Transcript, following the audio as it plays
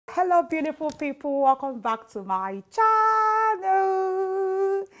Hello beautiful people, welcome back to my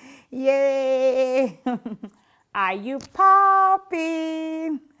channel. Yay. Are you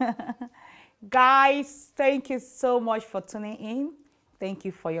popping? Guys, thank you so much for tuning in. Thank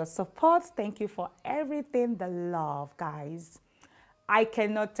you for your support. Thank you for everything, the love, guys. I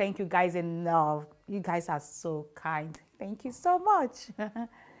cannot thank you guys enough. You guys are so kind. Thank you so much.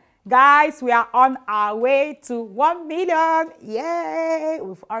 Guys, we are on our way to 1 million. Yay!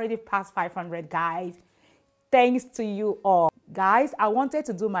 We've already passed 500, guys. Thanks to you all. Guys, I wanted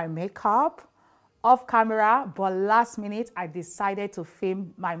to do my makeup off camera, but last minute I decided to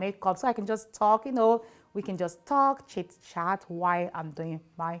film my makeup so I can just talk, we can just talk, chit chat while I'm doing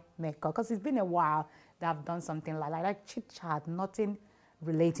my makeup. Because it's been a while that I've done something like chit chat, nothing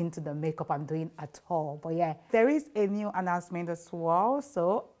relating to the makeup I'm doing at all. But yeah, there is a new announcement as well.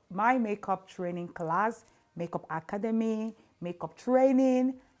 So my makeup training class, Makeup Academy, makeup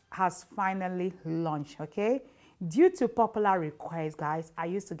training has finally launched, okay? Due to popular requests, guys, I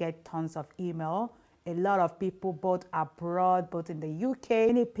used to get tons of email. A lot of people, both abroad, both in the UK,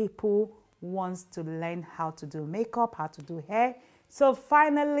 many people wants to learn how to do makeup, how to do hair. So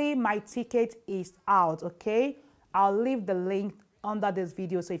finally, my ticket is out, okay? I'll leave the link under this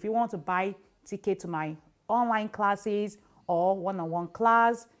video. So if you want to buy ticket to my online classes or one-on-one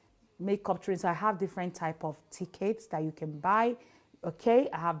class, makeup training, so I have different type of tickets that you can buy, okay?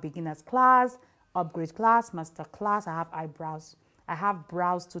 I have beginners class, upgrade class, master class, I have eyebrows, I have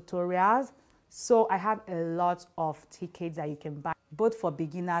brows tutorials. So I have a lot of tickets that you can buy, both for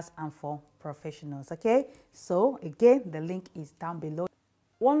beginners and for professionals, okay? So again, the link is down below.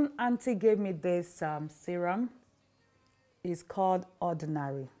 One auntie gave me this serum. It's called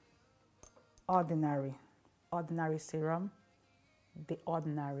Ordinary serum, the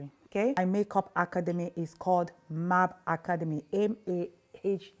Ordinary, okay? My makeup academy is called MAB Academy,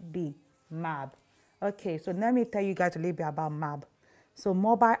 M-A-H-D, MAB. Okay, so let me tell you guys a little bit about MAB. So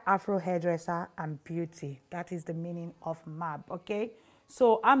Mobile Afro Hairdresser and Beauty, that is the meaning of MAB, okay?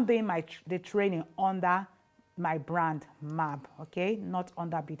 So I'm doing the training under my brand MAB, okay? Not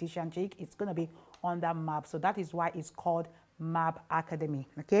under Beautician Chic, it's gonna be under MAB. So that is why it's called MAB Academy,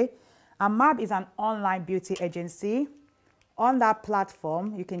 okay? And MAB is an online beauty agency. On that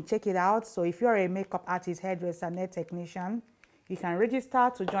platform, you can check it out. So if you're a makeup artist, hairdresser, nail technician, you can register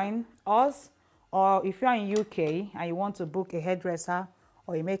to join us. Or if you're in UK and you want to book a hairdresser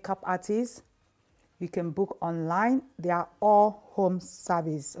or a makeup artist, you can book online. They are all home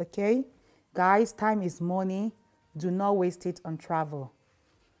service, okay? Guys, time is money. Do not waste it on travel.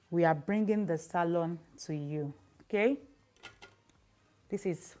 We are bringing the salon to you, okay? This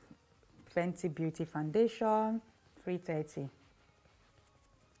is Fenty Beauty Foundation, 330.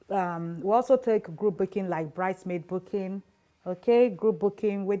 We also take group booking like bridesmaid booking, okay? Group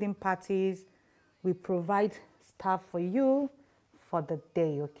booking, wedding parties. We provide staff for you for the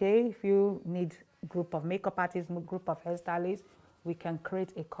day, okay? If you need a group of makeup artists, group of hairstylists, we can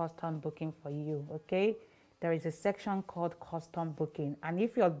create a custom booking for you, okay? There is a section called custom booking. And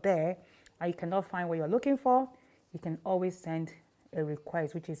if you're there and you cannot find what you're looking for, you can always send a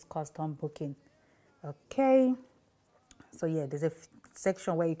request, which is custom booking, okay? So yeah, there's a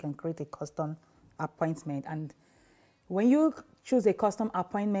section where you can create a custom appointment. And when you choose a custom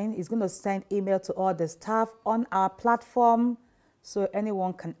appointment, it's going to send email to all the staff on our platform so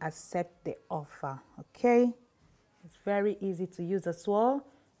anyone can accept the offer, okay? It's very easy to use as well.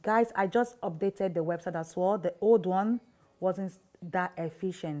 Guys, I just updated the website as well. The old one wasn't that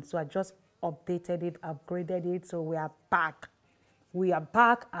efficient, so I just updated it, upgraded it, so we are back. We are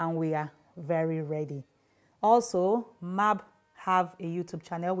back and we are very ready. Also, MAB have a YouTube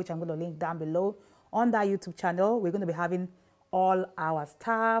channel, which I'm going to link down below. On that YouTube channel, we're going to be having all our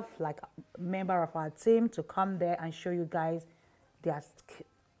staff, like a member of our team, to come there and show you guys their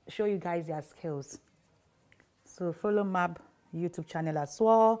skills. So follow MAB YouTube channel as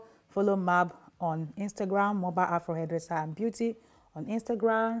well. Follow MAB on Instagram, Mobile Afro Hairdresser and Beauty on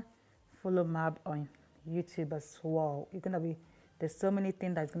Instagram. Follow MAB on YouTube as well. There's so many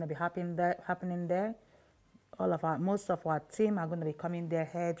things that's going to be happening there. Most of our team are going to be coming there,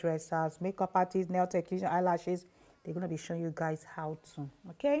 hairdressers, makeup artists, nail technicians, eyelashes. They're going to be showing you guys how to,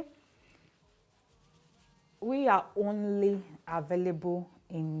 okay? We are only available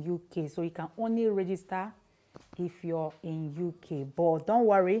in UK, so you can only register if you're in UK. But don't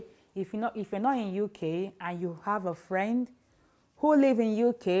worry, if you're not in UK and you have a friend who live in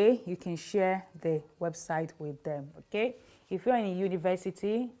UK, you can share the website with them, okay? If you're in a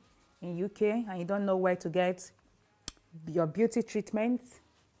university in UK and you don't know where to get your beauty treatment,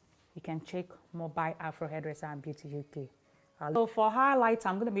 you can check Mobile Afro Hairdresser and Beauty UK. So for highlights,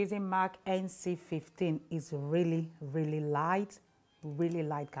 I'm going to be using MAC NC15. It's really light,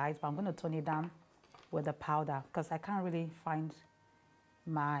 guys, but I'm going to tone it down with the powder because I can't really find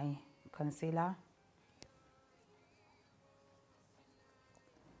my concealer.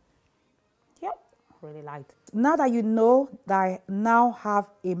 Yep, really light. Now that you know that I now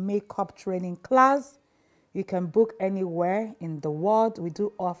have a makeup training class, you can book anywhere in the world. We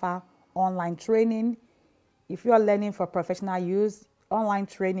do offer online training. If you are learning for professional use, online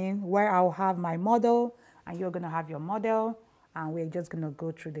training where I'll have my model and you're going to have your model, and we're just going to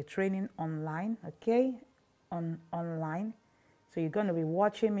go through the training online, okay? Online. So you're going to be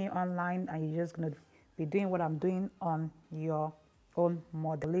watching me online and you're just going to be doing what I'm doing on your own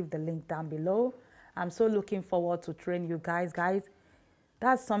model. Leave the link down below. I'm so looking forward to train you guys.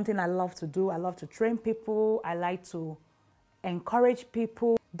 That's something I love to do. I love to train people. I like to encourage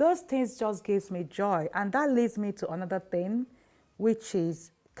people. Those things just gives me joy. And that leads me to another thing, which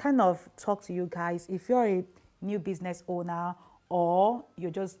is kind of talk to you guys. If you're a new business owner or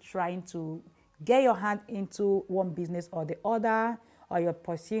you're just trying to get your hand into one business or the other, or you're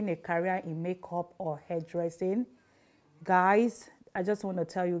pursuing a career in makeup or hairdressing, guys, I just want to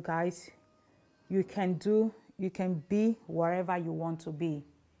tell you guys, you can be wherever you want to be.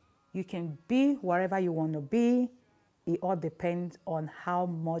 You can be wherever you want to be. It all depends on how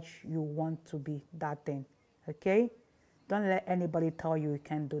much you want to be that thing, okay? Don't let anybody tell you you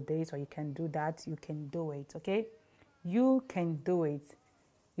can do this or you can do that. You can do it, okay? You can do it.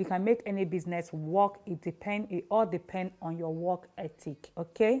 You can make any business work. It all depends on your work ethic,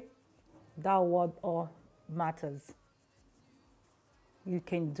 okay? That word all matters. You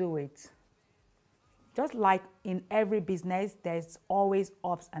can do it. Just like in every business, there's always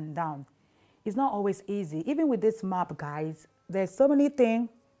ups and downs. It's not always easy. Even with this map, guys, there's so many things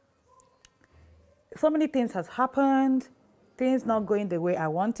has happened, things not going the way I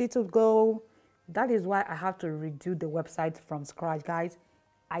want it to go. That is why I have to redo the website from scratch, guys.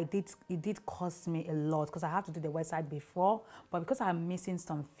 It did cost me a lot because I have to do the website before, but because I'm missing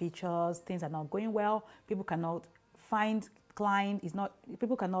some features, things are not going well. People cannot find clients.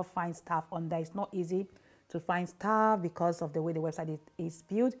 People cannot find staff on there. It's not easy to find staff because of the way the website is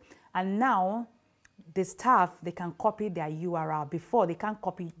built. And now the staff, they can copy their URL. Before, they can't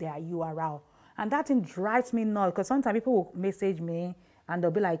copy their URL. And that thing drives me nuts because sometimes people will message me and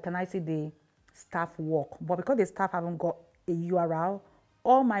they'll be like, can I see the staff work? But because the staff haven't got a URL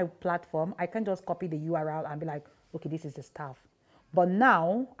on my platform, I can just copy the URL and be like, okay, this is the staff. But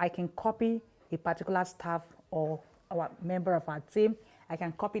now I can copy a particular staff or a member of our team. I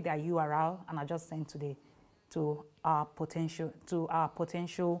can copy their URL and I just send to our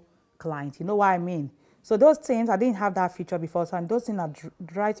potential client. You know what I mean? So those things, I didn't have that feature before, so and those things that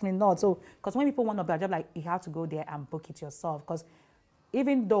drives me nuts. So because when people want to buy a job, like, you have to go there and book it yourself, because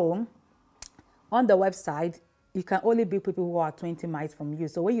even though on the website you can only book people who are 20 miles from you.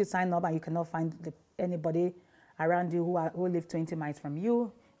 So when you sign up and you cannot find anybody around you who live 20 miles from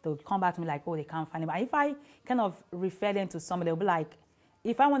you, they'll come back to me like, oh, they can't find them. And if I kind of refer them to somebody, they'll be like,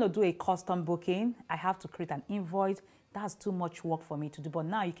 if I want to do a custom booking, I have to create an invoice. That's too much work for me to do. But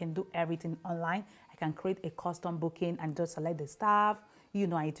now you can do everything online. I can create a custom booking and just select the staff. You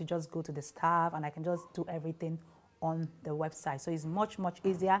know, I need to just go to the staff and I can just do everything on the website. So it's much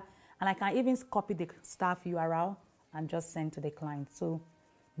easier. And I can even copy the staff URL and just send to the client. So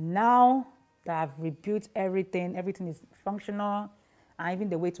now that I've rebuilt everything is functional, and even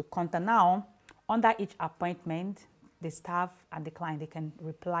the way to contact now, under each appointment, the staff and the client, they can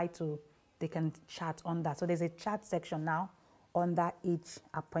they can chat on that. So there's a chat section now under each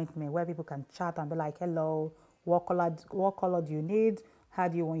appointment where people can chat and be like, hello, what color do you need? How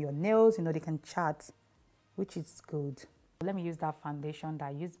do you want your nails? You know, they can chat, which is good. Let me use that foundation that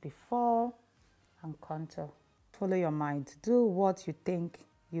I used before and contour. Follow your mind. Do what you think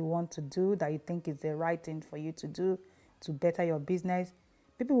you want to do, that you think is the right thing for you to do to better your business.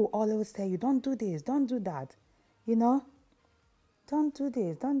 People will always tell you, don't do this, don't do that. You know, don't do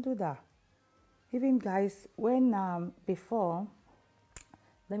this, don't do that. Even guys, when before,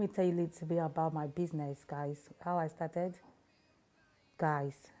 let me tell you a little bit about my business, guys, how I started.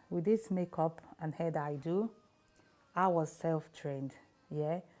 Guys, with this makeup and hair that I do, I was self-trained,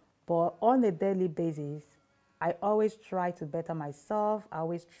 yeah. But on a daily basis, I always try to better myself. I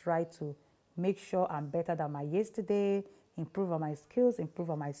always try to make sure I'm better than my yesterday, improve on my skills, improve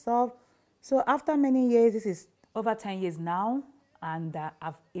on myself. So after many years, this is over 10 years now, and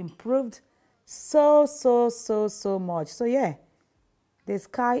I've improved so much. So yeah, the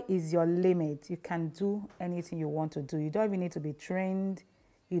sky is your limit. You can do anything you want to do. You don't even need to be trained,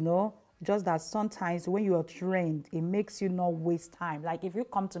 you know. Just that sometimes when you are trained, it makes you not waste time. Like if you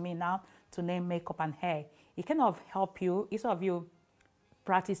come to me now to name makeup and hair, it kind of help you, instead of you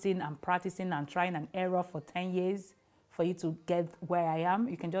practicing and trying and error for 10 years for you to get where I am.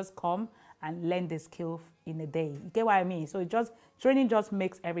 You can just come and learn the skill in a day. You get what I mean? So it just, training just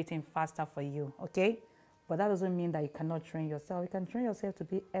makes everything faster for you, okay? But that doesn't mean that you cannot train yourself. You can train yourself to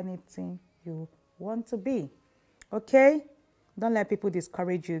be anything you want to be, okay? Don't let people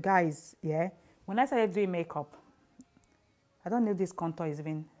discourage you, guys, yeah? When I started doing makeup, I don't know if this contour is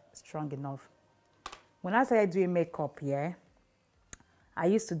even strong enough. When I started doing makeup, yeah, I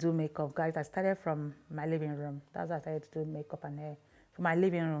used to do makeup, guys. I started from my living room. That's how I started to do makeup and hair. From my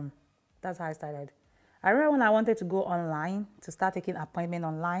living room. That's how I started. I remember when I wanted to go online, to start taking appointment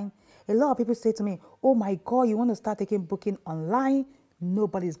online, a lot of people say to me, oh my God, you want to start taking booking online?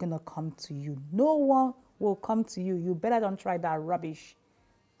 Nobody's going to come to you. No one will come to you. You better don't try that rubbish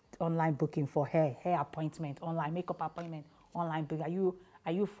online booking for hair appointment, online makeup appointment, online booking.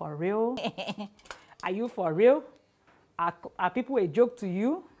 Are you for real? Are you for real? Are people a joke to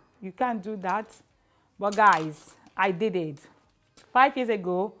you? You can't do that. But guys, I did it. 5 years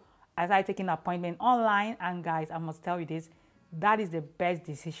ago, I started taking appointment online, and guys, I must tell you this, that is the best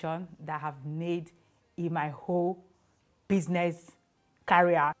decision that I have made in my whole business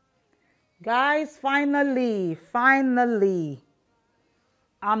career. Guys, finally,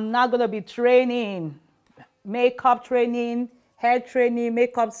 I'm not gonna be training, makeup training, hair training,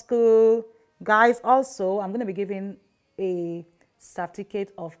 makeup school. Guys, also, I'm gonna be giving a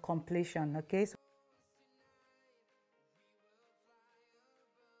certificate of completion, okay?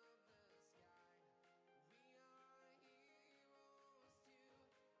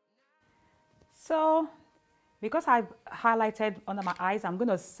 So, because I've highlighted under my eyes, I'm going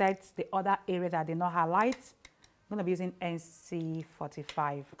to set the other area that I did not highlight. I'm going to be using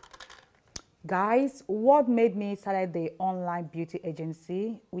NC45. Guys, what made me start the online beauty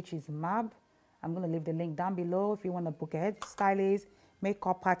agency, which is MAB? I'm going to leave the link down below if you want to book a hairstylist,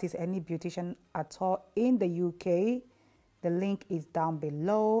 makeup artist, any beautician at all in the UK. The link is down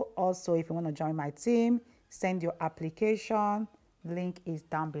below. Also, if you want to join my team, send your application. The link is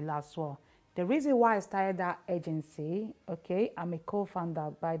down below as well. The reason why I started that agency, okay, I'm a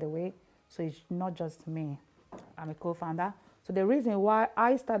co-founder, by the way, so it's not just me. I'm a co-founder. So the reason why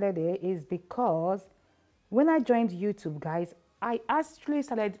I started it is because when I joined YouTube, guys, I actually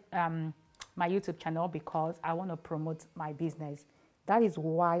started my YouTube channel because I want to promote my business. That is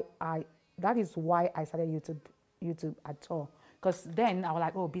why I started YouTube at all. Because then I was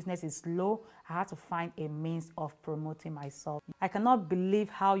like, oh, business is slow. I had to find a means of promoting myself. I cannot believe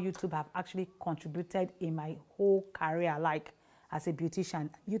how YouTube have actually contributed in my whole career. Like as a beautician,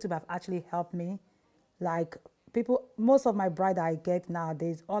 YouTube have actually helped me. Like people, most of my bride I get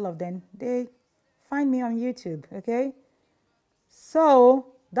nowadays, all of them, they find me on YouTube, okay? So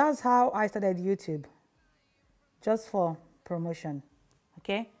that's how I started YouTube, just for promotion,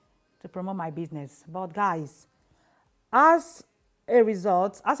 okay? To promote my business. But guys, as a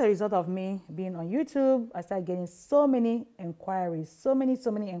result of me being on YouTube, I started getting so many inquiries, so many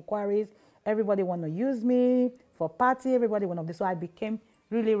inquiries. Everybody want to use me for party. Everybody want to do. So I became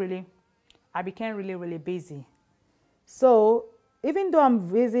really busy. So even though I'm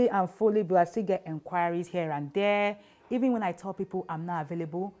busy and fully booked, I still get inquiries here and there. Even when I tell people I'm not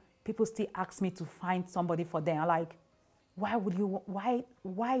available, people still ask me to find somebody for them. I'm like, why would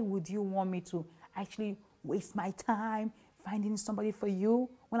you want me to actually waste my time finding somebody for you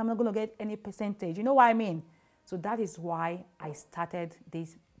when I'm not going to get any percentage? You know what I mean? So that is why I started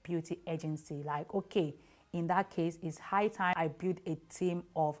this beauty agency. Like, okay, in that case, it's high time I build a team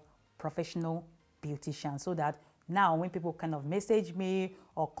of professional beauticians, so that now when people kind of message me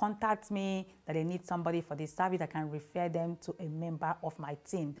or contact me that they need somebody for this service, I can refer them to a member of my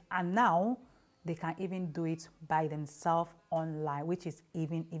team. And now they can even do it by themselves online, which is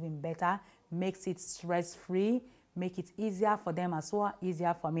even better, makes it stress-free, make it easier for them as well,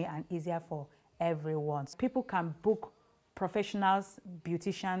 easier for me and easier for everyone. So people can book professionals,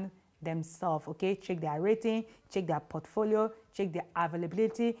 beauticians themselves, okay? Check their rating, check their portfolio, check their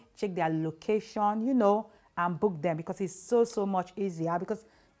availability, check their location, you know, and book them, because it's so much easier. Because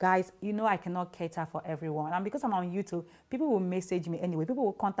guys, you know, I cannot cater for everyone, and because I'm on YouTube, people will message me anyway. People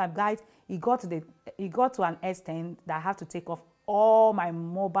will contact. Guys, it got to an extent that I have to take off all my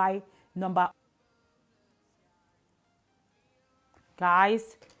mobile number.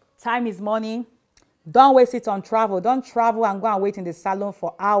 Guys, time is money. Don't waste it on travel. Don't travel and go and wait in the salon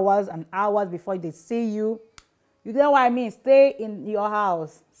for hours and hours before they see you. You know what I mean? Stay in your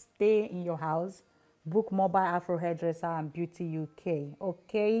house. Stay in your house. Book Mobile Afro Hairdresser and Beauty UK.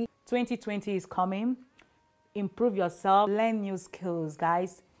 Okay, 2020 is coming. Improve yourself, learn new skills,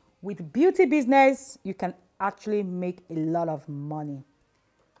 guys. With beauty business, you can actually make a lot of money.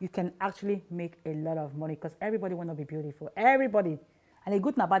 You can actually make a lot of money because everybody want to be beautiful. Everybody. And the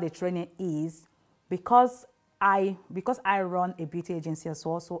good thing about the training is because I run a beauty agency as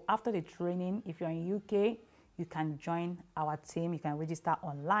well. So after the training, if you're in UK, you can join our team. You can register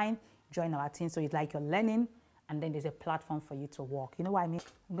online, join our team. So it's like you're learning, and then there's a platform for you to work. You know what I mean?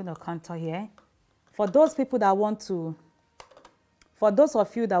 I'm going to contour here. For those people that want to, for those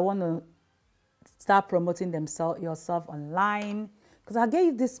of you that want to start promoting yourself online, because I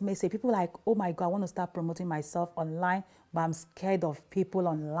get this message, people like, oh my God, I want to start promoting myself online, but I'm scared of people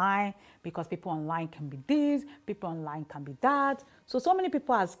online because people online can be this, people online can be that. So many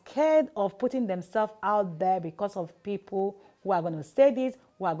people are scared of putting themselves out there because of people who are going to say this,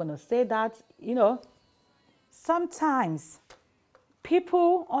 who are going to say that. You know, sometimes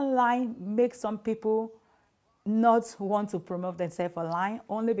people online make some people not want to promote themselves online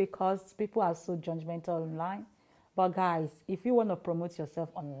only because people are so judgmental online. But guys, if you want to promote yourself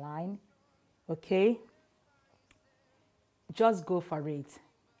online, okay, just go for it.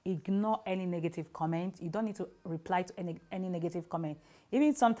 Ignore any negative comment. You don't need to reply to any negative comment.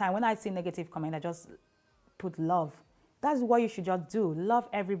 Even sometimes when I see negative comment, I just put love. That's what you should just do. Love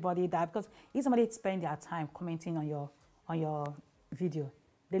everybody because if somebody spend their time commenting on your video,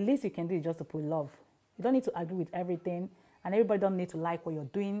 the least you can do is just to put love. You don't need to agree with everything, and everybody don't need to like what you're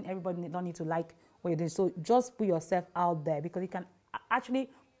doing. Everybody don't need to like what you're doing. So just put yourself out there because you can actually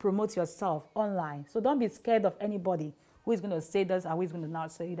promote yourself online. So don't be scared of anybody who is going to say this or who is going to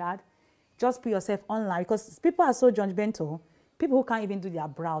not say that. Just put yourself online because people are so judgmental. People who can't even do their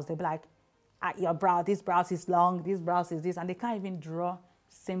brows, they'll be like, your brow, this brow is long, this brow is this, and they can't even draw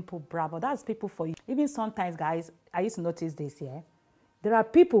simple brow. But that's people for you. Even sometimes, guys, I used to notice this here. There are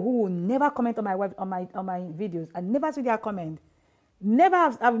people who will never comment on my videos. I never see their comment.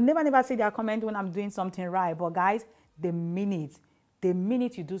 I've never seen their comment when I'm doing something right. But guys, the minute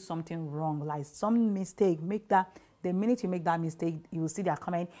you do something wrong, like some mistake, the minute you make that mistake, you will see their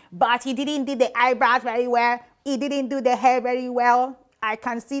comment. But he didn't do the eyebrows very well. He didn't do the hair very well. I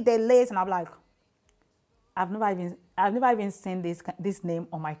can see the lace, and I'm like, I've never even seen this name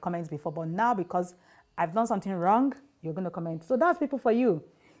on my comments before. But now because I've done something wrong, you're going to comment. So that's people for you.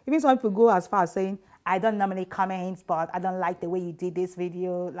 Even some people go as far as saying, I don't normally comment, but I don't like the way you did this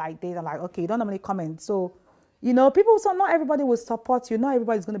video like this. I'm like, okay, you don't normally comment. So, you know, people, so not everybody will support you. Not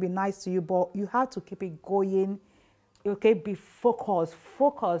everybody's going to be nice to you, but you have to keep it going. Okay, be focused.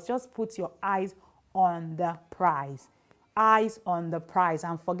 Focus. Just put your eyes on the prize. Eyes on the prize,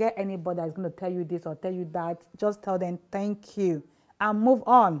 and forget anybody that's going to tell you this or tell you that. Just tell them thank you and move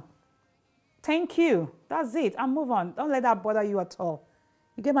on. Thank you. That's it. And move on. Don't let that bother you at all.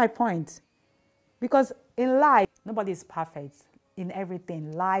 You get my point? Because in life, nobody is perfect. In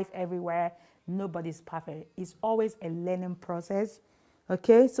everything, life, everywhere, nobody is perfect. It's always a learning process.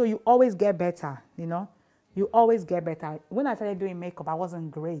 Okay? So you always get better, you know? You always get better. When I started doing makeup, I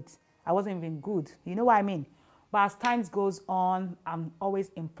wasn't great. I wasn't even good. You know what I mean? But as time goes on, I'm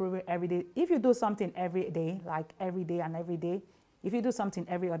always improving every day. If you do something every day, like every day and every day, if you do something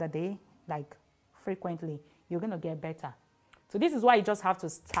every other day, like frequently, you're going to get better. So this is why you just have to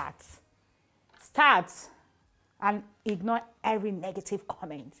start. Start and ignore every negative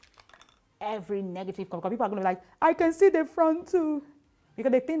comment. Every negative comment. People are going to be like, I can see the front too.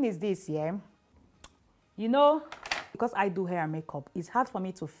 Because the thing is this, yeah. You know, because I do hair and makeup, it's hard for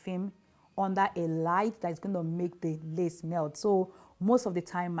me to film under a light that's going to make the lace melt. So most of the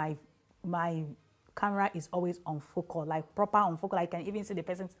time, my camera is always on focal, like proper on focal. I can even see the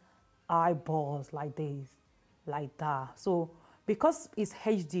person's eyeballs like this, like that. So because it's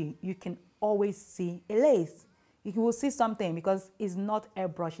HD, you can always see a lace. You will see something because it's not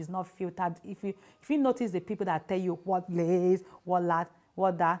airbrush, it's not filtered. If you notice the people that tell you what lace, what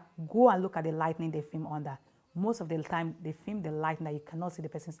that, go and look at the lighting they film under. Most of the time, they film the lighting that you cannot see the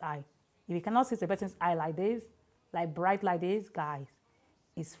person's eye. If you cannot see the person's eye like this, like bright like this, guys,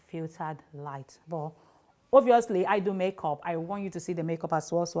 it's filtered light. But obviously, I do makeup. I want you to see the makeup as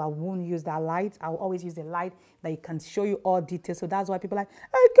well, so I won't use that light. I'll always use the light that can show you all details. So that's why people are like,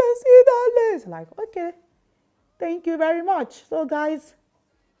 I can see that lace. Like, okay, thank you very much. So guys,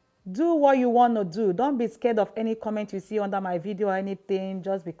 do what you want to do. Don't be scared of any comment you see under my video or anything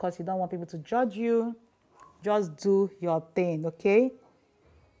just because you don't want people to judge you. Just do your thing, okay?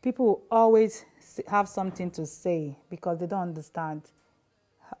 People will always have something to say because they don't understand.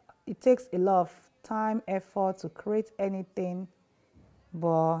 It takes a lot of time, effort to create anything.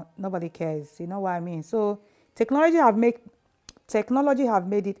 but nobody cares. You know what I mean? So technology have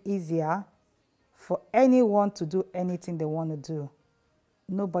made it easier for anyone to do anything they want to do.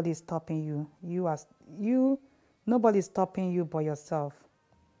 Nobody's stopping you. Nobody's stopping you but yourself.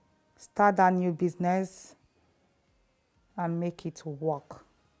 Start that new business and make it work.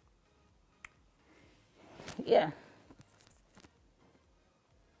 Yeah.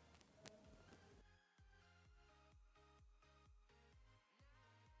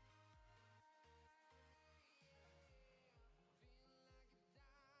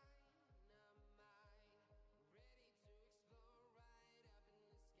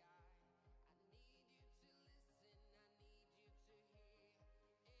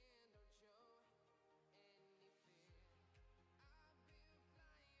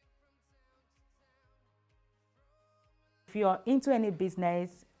 If you're into any business,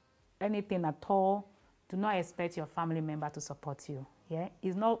 anything at all, do not expect your family member to support you. Yeah,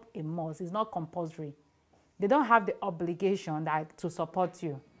 it's not a must. It's not compulsory. They don't have the obligation to support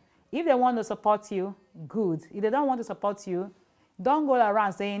you. If they want to support you, good. If they don't want to support you, don't go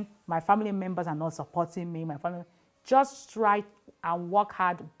around saying my family members are not supporting me. My family, just try and work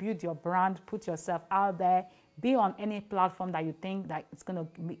hard, build your brand, put yourself out there, be on any platform that you think that it's going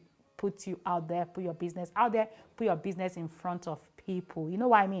to put you out there, put your business out there, put your business in front of people. You know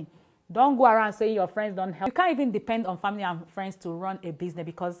what I mean? Don't go around saying your friends don't help. You can't even depend on family and friends to run a business,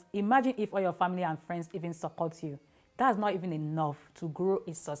 because imagine if all your family and friends even support you. That's not even enough to grow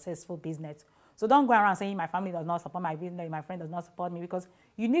a successful business. So don't go around saying my family does not support my business, my friend does not support me, because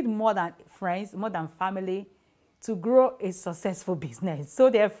you need more than friends, more than family to grow a successful business.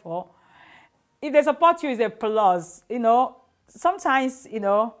 So therefore, if they support you, is a plus. You know, sometimes, you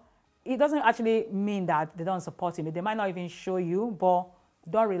know, it doesn't actually mean that they don't support you. They might not even show you, but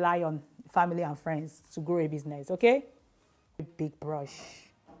don't rely on family and friends to grow a business, okay? Big brush.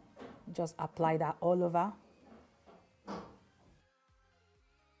 Just apply that all over.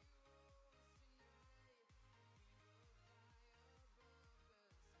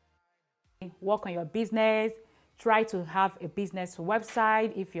 Work on your business. Try to have a business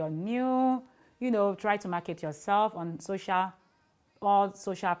website if you're new. You know, try to market yourself on all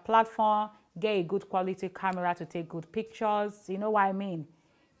social platform. Get a good quality camera to take good pictures. You know what I mean?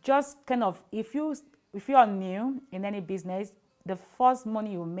 Just kind of, if you are new in any business, the first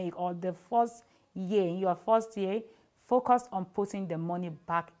money you make, or the first year, in your first year, focus on putting the money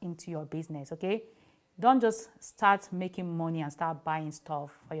back into your business, okay? Don't just start making money and start buying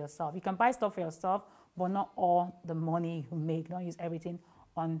stuff for yourself. You can buy stuff for yourself, but not all the money you make. Don't use everything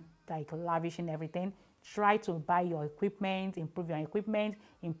on like lavishing everything. Try to buy your equipment, improve your equipment,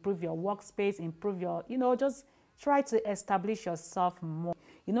 improve your workspace, improve your, you know, just try to establish yourself more.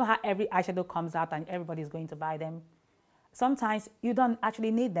 You know how every eyeshadow comes out and everybody's going to buy them? Sometimes you don't actually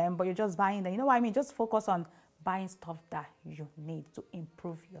need them, but you're just buying them. You know what I mean? Just focus on buying stuff that you need to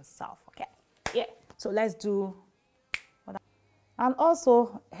improve yourself, okay? Yeah, so let's do and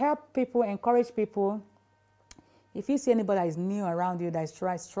also help people, encourage people. If you see anybody that is new around you that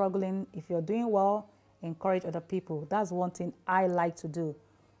is struggling, if you're doing well, encourage other people. That's one thing I like to do.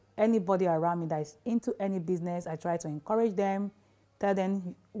 Anybody around me that is into any business, I try to encourage them, tell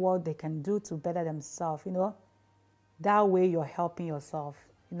them what they can do to better themselves, you know. That way you're helping yourself,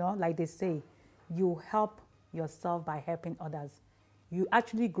 you know, like they say, you help yourself by helping others. You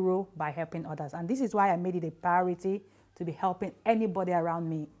actually grow by helping others. And this is why I made it a priority to be helping anybody around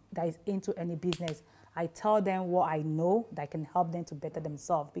me that is into any business. I tell them what I know that can help them to better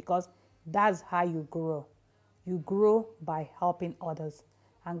themselves, because that's how you grow. You grow by helping others.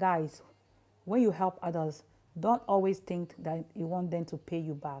 And guys, when you help others, don't always think that you want them to pay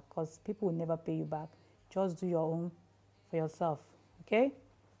you back, because people will never pay you back. Just do your own for yourself, okay?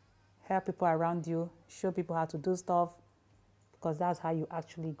 Help people around you, show people how to do stuff, because that's how you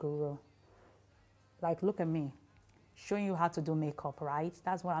actually grow. Like, look at me, showing you how to do makeup, right?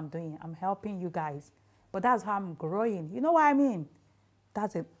 That's what I'm doing. I'm helping you guys, but that's how I'm growing. You know what I mean?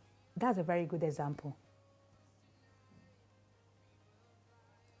 That's a very good example.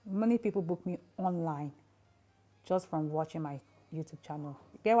 Many people book me online just from watching my YouTube channel.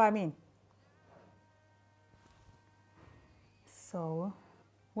 You get what I mean? So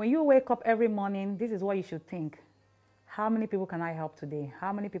when you wake up every morning, this is what you should think. How many people can I help today?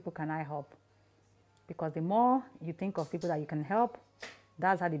 How many people can I help? Because the more you think of people that you can help,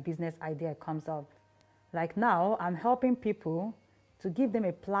 that's how the business idea comes up. Like now, I'm helping people to give them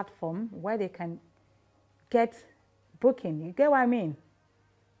a platform where they can get booking. You get what I mean?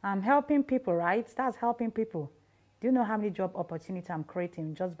 I'm helping people, right? That's helping people. Do you know how many job opportunities I'm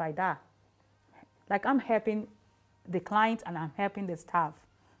creating just by that? Like, I'm helping the client and I'm helping the staff,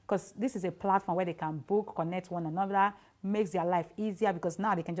 because this is a platform where they can book, connect one another, makes their life easier, because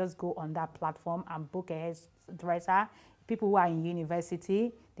now they can just go on that platform and book a hairdresser. People who are in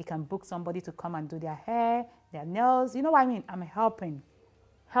university, they can book somebody to come and do their hair, their nails. You know what I mean? I'm helping.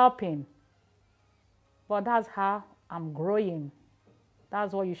 But that's how I'm growing.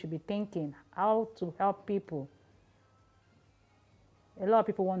 That's what you should be thinking, how to help people. A lot of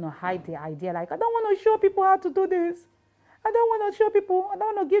people want to hide the idea, like, I don't want to show people how to do this. I don't want to show people, I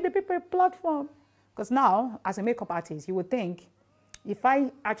don't want to give the people a platform. Because now, as a makeup artist, you would think, if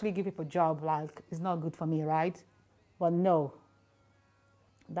I actually give people a job, like, it's not good for me, right? But no,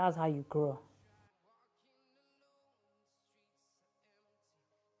 that's how you grow.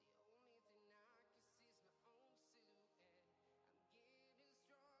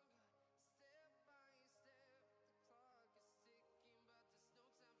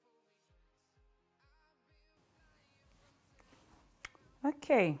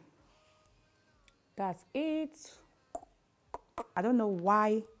 Okay, that's it. I don't know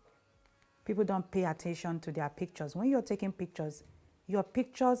why people don't pay attention to their pictures. When you're taking pictures, your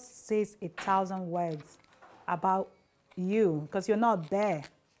pictures says 1,000 words about you, because you're not there,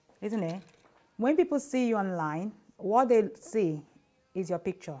 isn't it? When people see you online, what they see is your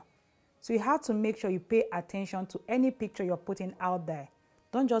picture. So you have to make sure you pay attention to any picture you're putting out there.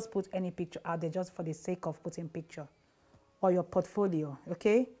 Don't just put any picture out there just for the sake of putting picture, or your portfolio,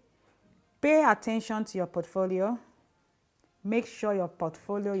 okay? Pay attention to your portfolio. Make sure your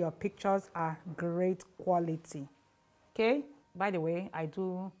portfolio, your pictures are great quality, okay? By the way, I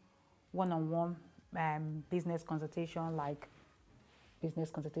do one-on-one business consultation, like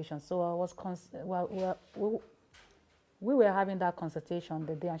business consultation. So I was, we were having that consultation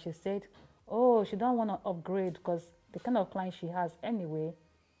the day, and she said, oh, she don't want to upgrade because the kind of client she has anyway,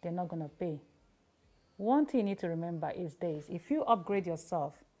 they're not going to pay. One thing you need to remember is this: if you upgrade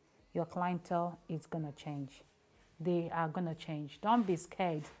yourself, your clientele is going to change. They are going to change. Don't be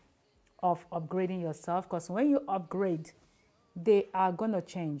scared of upgrading yourself, because when you upgrade, they are going to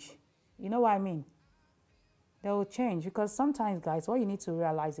change. You know what I mean? They will change, because sometimes, guys, what you need to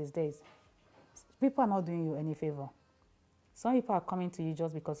realize is this: people are not doing you any favor. Some people are coming to you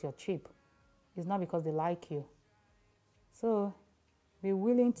just because you're cheap. It's not because they like you. So be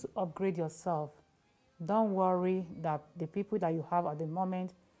willing to upgrade yourself. Don't worry that the people that you have at the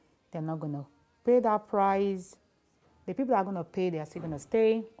moment, they're not going to pay that price. The people that are going to pay, they are still going to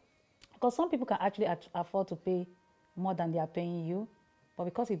stay. Because some people can actually afford to pay more than they are paying you. But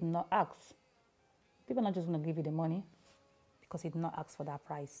because you did not ask, people are not just going to give you the money because you did not ask for that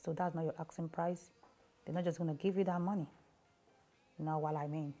price. So that's not your asking price. They're not just going to give you that money. You know what I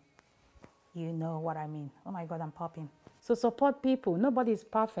mean? You know what I mean. Oh my God, I'm popping. So support people. Nobody is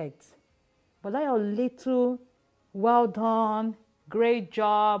perfect. But that your little, well done, great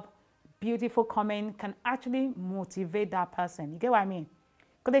job, beautiful comment can actually motivate that person. You get what I mean?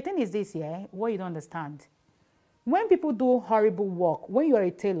 Because the thing is this, yeah, what you don't understand. When people do horrible work, when you're a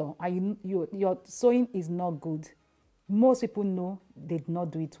tailor and your sewing is not good, most people know they did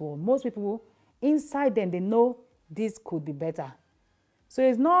not do it well. Most people, inside them, they know this could be better. So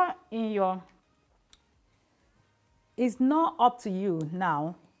it's not up to you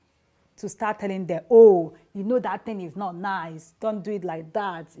now to start telling them, oh, you know that thing is not nice. Don't do it like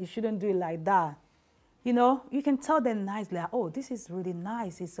that. You shouldn't do it like that. You know, you can tell them nicely, like, oh, this is really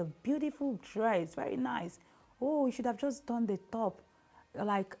nice. It's a beautiful dress, very nice. Oh, you should have just done the top.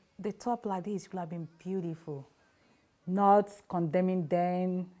 Like, the top like this would have been beautiful. Not condemning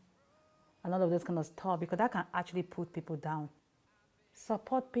them and all of those kind of stuff, because that can actually put people down.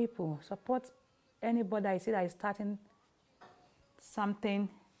 Support people. Support anybody I see that is starting something,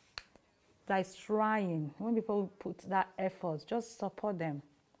 that is trying. When people put that effort, just support them.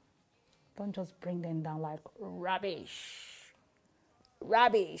 Don't just bring them down like rubbish.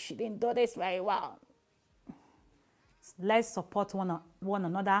 Rubbish, you didn't do this very well. Let's support one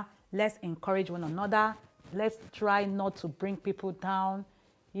another. Let's encourage one another. Let's try not to bring people down.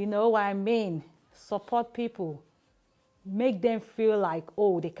 You know what I mean? Support people. Make them feel like,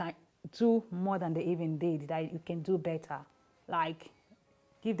 oh, they can do more than they even did, that you can do better. Like,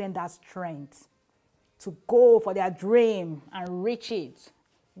 give them that strength to go for their dream and reach it.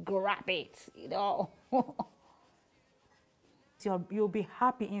 Grab it, you know. You'll be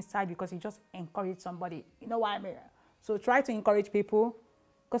happy inside because you just encourage somebody. You know what I mean? So try to encourage people,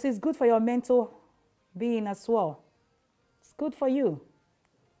 because it's good for your mental being as well. It's good for you.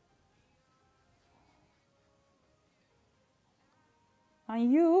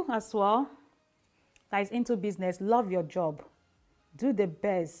 And you as well, that is into business, love your job. Do the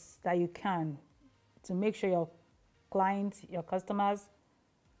best that you can to make sure your clients, your customers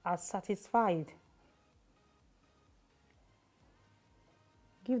are satisfied.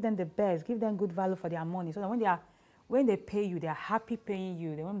 Give them the best, give them good value for their money, so that when they pay you, they're happy paying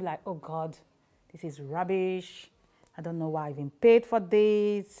you. They won't be like, oh God, this is rubbish. I don't know why I even paid for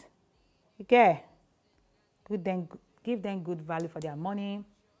this. Okay. Give them good value for their money.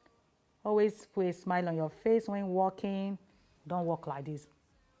 Always put a smile on your face when walking. Don't walk like this,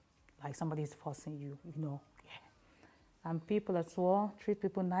 like somebody is forcing you, you know. Yeah. And people as well, treat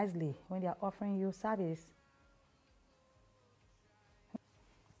people nicely when they are offering you service.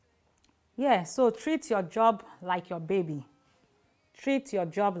 Yeah, so treat your job like your baby. Treat your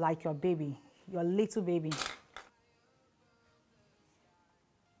job like your baby, your little baby.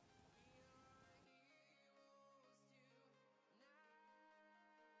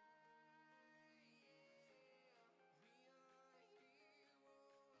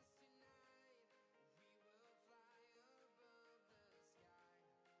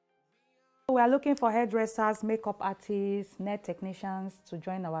 We are looking for hairdressers, makeup artists, nail technicians to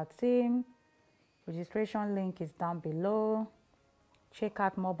join our team. Registration link is down below. Check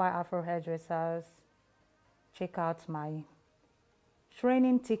out Mobile Afro Hairdressers. Check out my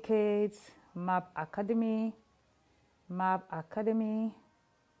training tickets, MAP Academy. MAP Academy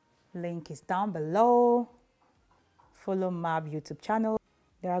link is down below. Follow MAP YouTube channel.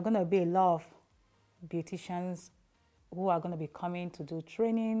 There are going to be a lot of beauticians who are going to be coming to do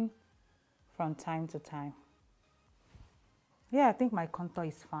training from time to time. Yeah, I think my contour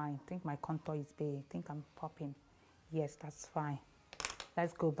is fine. I think my contour is big. I think I'm popping. Yes, that's fine.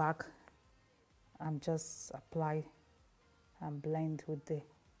 Let's go back and just apply and blend with the,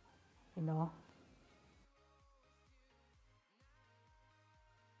 you know.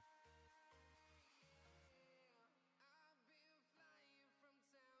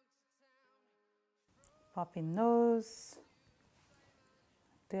 Popping nose.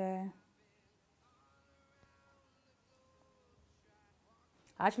 There.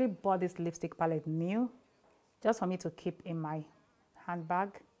 I actually bought this lipstick palette new, just for me to keep in my handbag.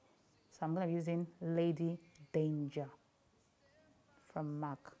 So I'm going to be using Lady Danger from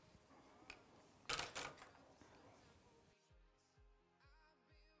MAC.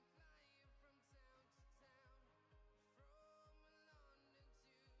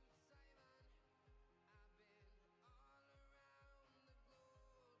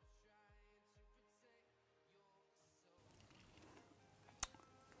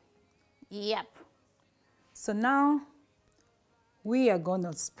 Yep. So now we are going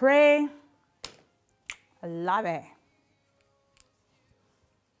to spray. I love it.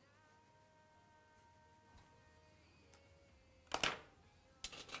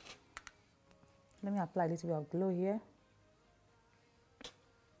 Let me apply a little bit of glow here.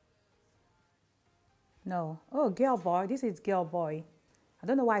 No. Oh, Girl Boy. This is Girl Boy. I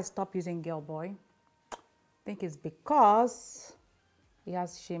don't know why I stopped using Girl Boy. I think it's because it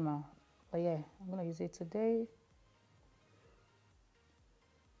has shimmer. But yeah, I'm going to use it today.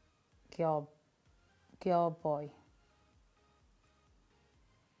 Girl Boy.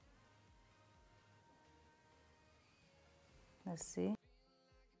 Let's see.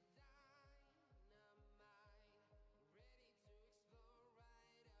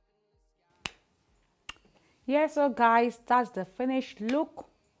 Yeah, so guys, that's the finished look.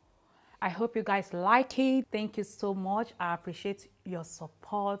 I hope you guys like it. Thank you so much. I appreciate your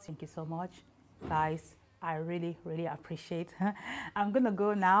support. Thank you so much, guys. I really, really appreciate. I'm gonna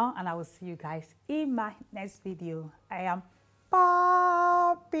go now, and I will see you guys in my next video. I am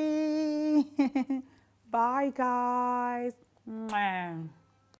Poppy. Bye, guys. Mwah.